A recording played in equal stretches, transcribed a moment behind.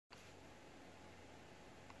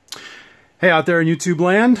Hey out there in YouTube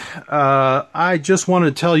land, I just wanted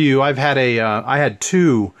to tell you I had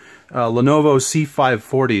two Lenovo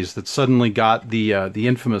C540s that suddenly got the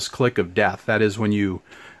infamous click of death. That is when you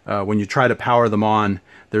try to power them on,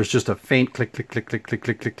 there's just a faint click click click click click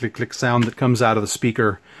click click click click sound that comes out of the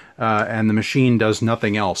speaker, and the machine does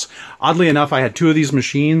nothing else. Oddly enough, I had two of these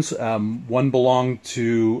machines. One belonged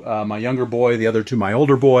to my younger boy, the other to my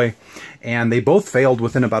older boy, and they both failed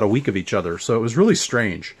within about a week of each other. So it was really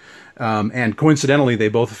strange. And coincidentally, they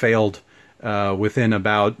both failed within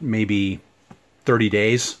about maybe 30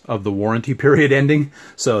 days of the warranty period ending,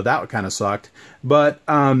 so that kind of sucked. But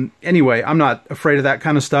anyway, I'm not afraid of that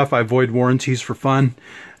kind of stuff. I avoid warranties for fun.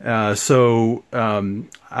 I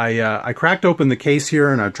cracked open the case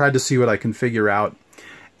here and I tried to see what I can figure out.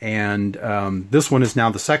 And this one is now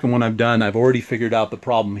the second one I've done. I've already figured out the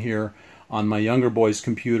problem here on my younger boy's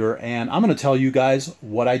computer, and I'm going to tell you guys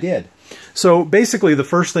what I did. So basically, the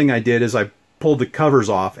first thing I did is I pulled the covers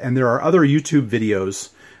off, and there are other YouTube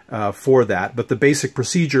videos for that, but the basic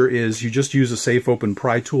procedure is you just use a safe open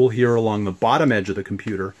pry tool here along the bottom edge of the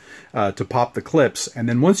computer to pop the clips, and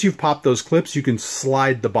then once you've popped those clips, you can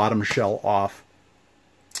slide the bottom shell off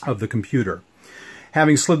of the computer.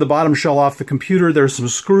 Having slid the bottom shell off the computer, there's some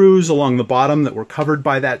screws along the bottom that were covered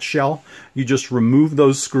by that shell. You just remove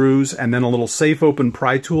those screws and then a little safe open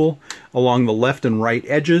pry tool along the left and right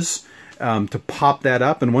edges to pop that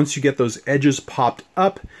up. And once you get those edges popped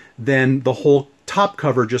up, then the whole top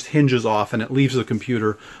cover just hinges off and it leaves the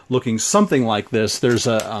computer looking something like this. There's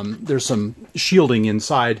some shielding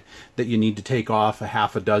inside that you need to take off, a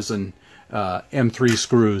half a dozen M3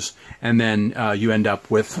 screws, and then you end up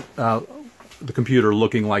with the computer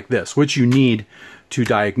looking like this, which you need to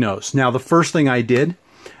diagnose. Now, the first thing I did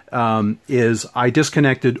is I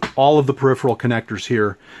disconnected all of the peripheral connectors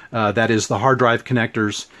here. That is the hard drive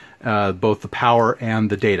connectors, both the power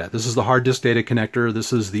and the data. This is the hard disk data connector,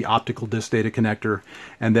 this is the optical disk data connector,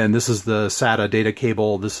 and then this is the SATA data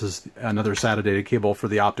cable. This is another SATA data cable for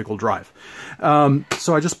the optical drive.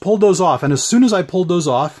 So I just pulled those off, and as soon as I pulled those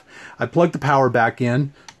off, I plugged the power back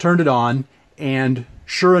in, turned it on, and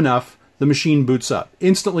sure enough, the machine boots up.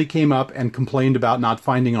 Instantly came up and complained about not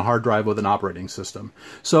finding a hard drive with an operating system.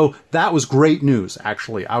 So that was great news,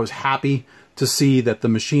 actually. I was happy to see that the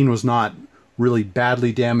machine was not really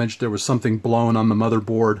badly damaged. There was something blown on the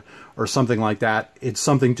motherboard or something like that. It's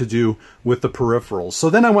something to do with the peripherals.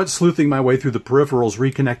 So then I went sleuthing my way through the peripherals,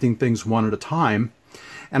 reconnecting things one at a time,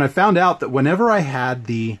 and I found out that whenever I had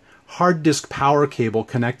the hard disk power cable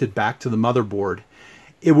connected back to the motherboard,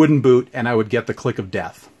 it wouldn't boot and I would get the click of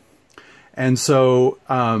death. And so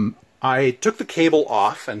I took the cable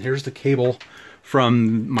off, and here's the cable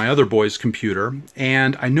from my other boy's computer,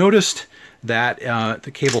 and I noticed that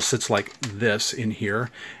the cable sits like this in here,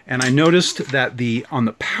 and I noticed that on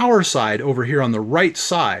the power side over here on the right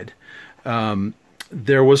side,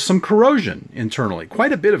 there was some corrosion internally,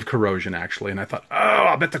 quite a bit of corrosion actually, and I thought, oh,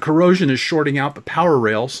 I bet the corrosion is shorting out the power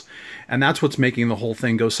rails, and that's what's making the whole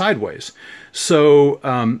thing go sideways. So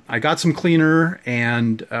I got some cleaner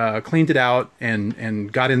and cleaned it out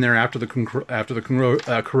and got in there after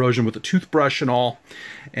the corrosion with a toothbrush and all,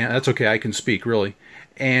 and that's okay, I can speak really,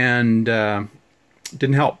 and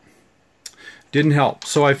didn't help. Didn't help.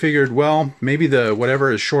 So I figured, well, maybe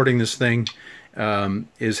whatever is shorting this thing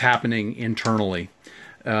is happening internally,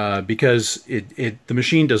 because the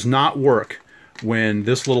machine does not work when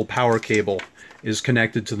this little power cable is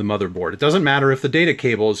connected to the motherboard. It doesn't matter if the data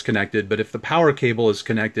cable is connected, but if the power cable is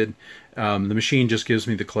connected, the machine just gives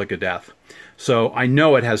me the click of death. So I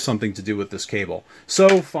know it has something to do with this cable.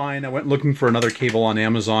 So fine, I went looking for another cable on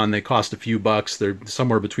Amazon. They cost a few bucks. They're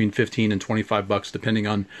somewhere between 15 and 25 bucks, depending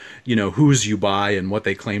on, you know, whose you buy and what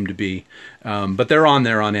they claim to be. But they're on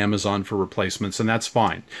there on Amazon for replacements, and that's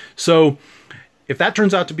fine. So if that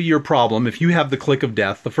turns out to be your problem, if you have the click of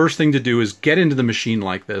death, the first thing to do is get into the machine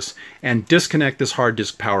like this and disconnect this hard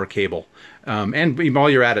disk power cable. And while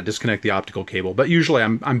you're at it, disconnect the optical cable. But usually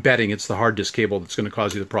I'm betting it's the hard disk cable that's going to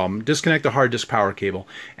cause you the problem. Disconnect the hard disk power cable.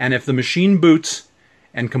 And if the machine boots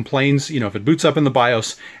and complains, you know, if it boots up in the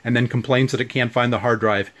BIOS and then complains that it can't find the hard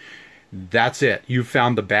drive, that's it. You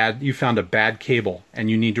found a bad cable, and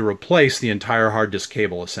you need to replace the entire hard disk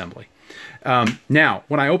cable assembly. Now,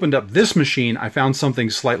 when I opened up this machine, I found something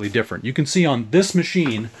slightly different. You can see on this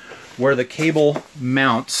machine where the cable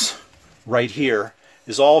mounts right here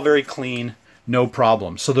is all very clean, no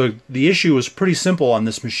problem. So the issue was pretty simple on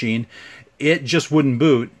this machine. It just wouldn't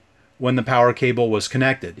boot when the power cable was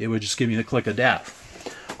connected. It would just give me the click of death.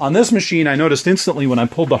 On this machine, I noticed instantly when I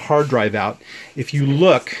pulled the hard drive out, if you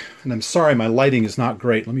look, and I'm sorry my lighting is not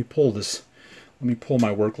great, let me pull this Let me pull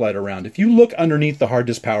my work light around. If you look underneath the hard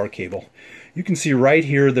disk power cable, you can see right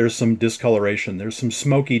here there's some discoloration. There's some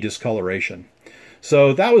smoky discoloration.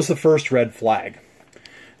 So that was the first red flag.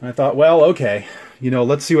 And I thought, well, okay,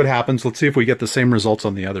 let's see what happens. Let's see if we get the same results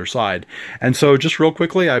on the other side. And so just real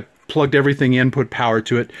quickly, I plugged everything in, put power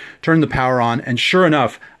to it, turned the power on, and sure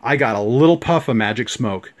enough, I got a little puff of magic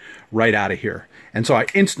smoke right out of here. And so I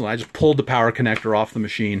just pulled the power connector off the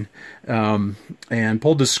machine and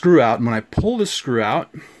pulled the screw out. And when I pull this screw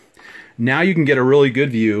out, now you can get a really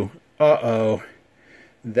good view. Uh-oh,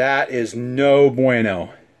 that is no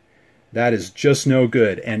bueno. That is just no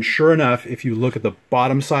good. And sure enough, if you look at the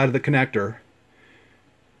bottom side of the connector,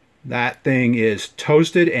 that thing is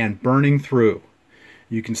toasted and burning through.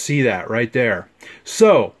 You can see that right there.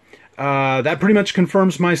 So that pretty much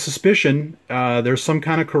confirms my suspicion. There's some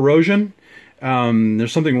kind of corrosion.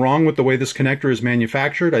 There's something wrong with the way this connector is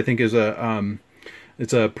manufactured. I think it's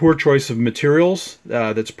a poor choice of materials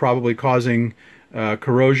that's probably causing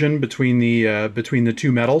corrosion between the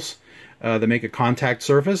two metals that make a contact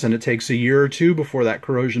surface, and it takes a year or two before that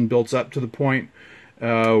corrosion builds up to the point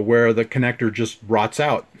where the connector just rots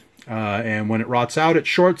out. And when it rots out, it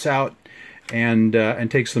shorts out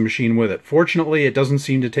and takes the machine with it. Fortunately, it doesn't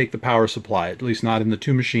seem to take the power supply, at least not in the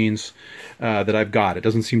two machines that I've got. It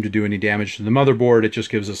doesn't seem to do any damage to the motherboard. It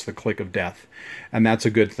just gives us the click of death, and that's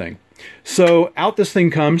a good thing. So out this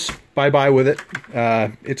thing comes. Bye-bye with it.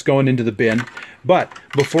 It's going into the bin. But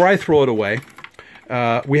before I throw it away,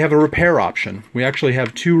 we have a repair option. We actually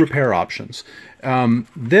have two repair options.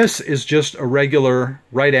 This is just a regular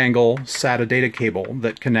right-angle SATA data cable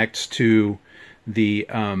that connects to the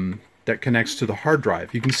hard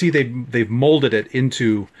drive. You can see they've molded it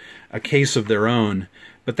into a case of their own,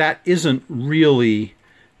 but that isn't really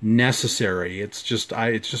necessary. It's just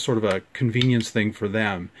sort of a convenience thing for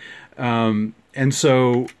them. And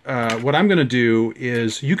so what I'm going to do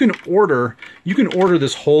is you can order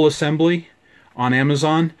this whole assembly on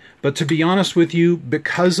Amazon, but to be honest with you,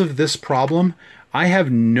 because of this problem, I have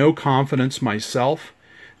no confidence myself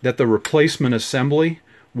that the replacement assembly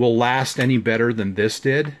will last any better than this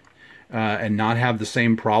did and not have the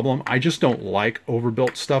same problem. I just don't like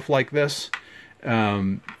overbuilt stuff like this.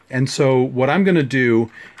 And so what I'm going to do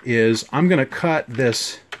is I'm going to cut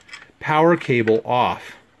this power cable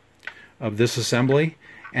off of this assembly,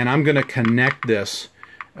 and I'm going to connect this.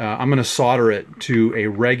 I'm going to solder it to a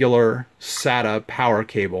regular SATA power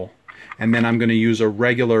cable, and then I'm going to use a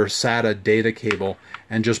regular SATA data cable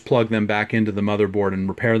and just plug them back into the motherboard and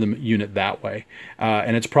repair the unit that way.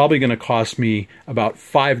 And it's probably going to cost me about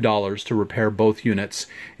 $5 to repair both units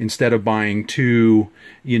instead of buying two,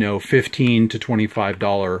 $15 to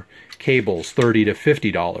 $25 cables, $30 to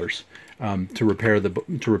 $50. To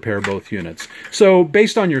repair both units. So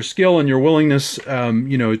based on your skill and your willingness,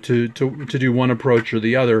 to do one approach or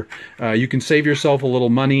the other, you can save yourself a little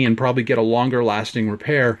money and probably get a longer lasting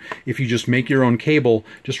repair if you just make your own cable.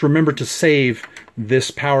 Just remember to save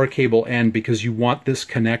this power cable end, because you want this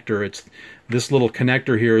connector. This little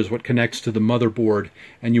connector here is what connects to the motherboard,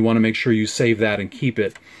 and you want to make sure you save that and keep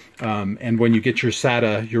it. And when you get your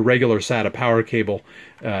regular SATA power cable,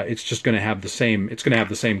 it's just going to have the same. It's going to have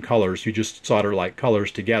the same colors. You just solder like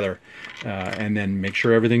colors together, and then make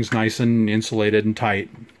sure everything's nice and insulated and tight,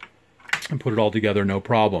 and put it all together, no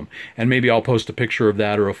problem. And maybe I'll post a picture of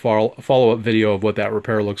that or a follow-up video of what that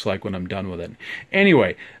repair looks like when I'm done with it.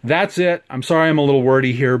 Anyway, that's it. I'm sorry I'm a little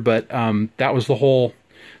wordy here, but that was the whole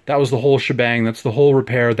shebang. That's the whole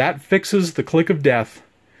repair. That fixes the click of death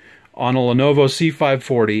on a Lenovo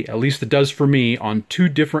C540, at least it does for me, on two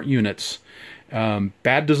different units.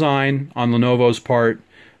 Bad design on Lenovo's part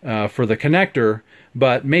for the connector,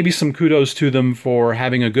 but maybe some kudos to them for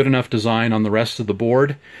having a good enough design on the rest of the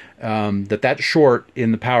board that short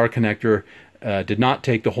in the power connector did not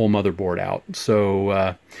take the whole motherboard out.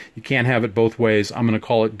 So you can't have it both ways. I'm going to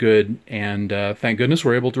call it good, and thank goodness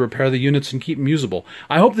we're able to repair the units and keep them usable.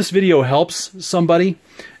 I hope this video helps somebody.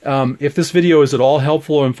 If this video is at all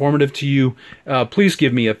helpful or informative to you, please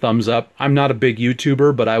give me a thumbs up. I'm not a big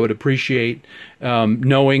YouTuber, but I would appreciate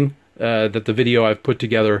knowing that the video I've put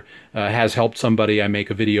together has helped somebody. I make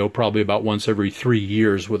a video probably about once every 3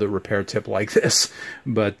 years with a repair tip like this.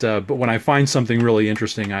 But when I find something really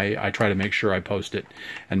interesting, I try to make sure I post it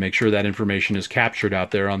and make sure that information is captured out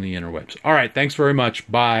there on the interwebs. All right, thanks very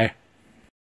much. Bye.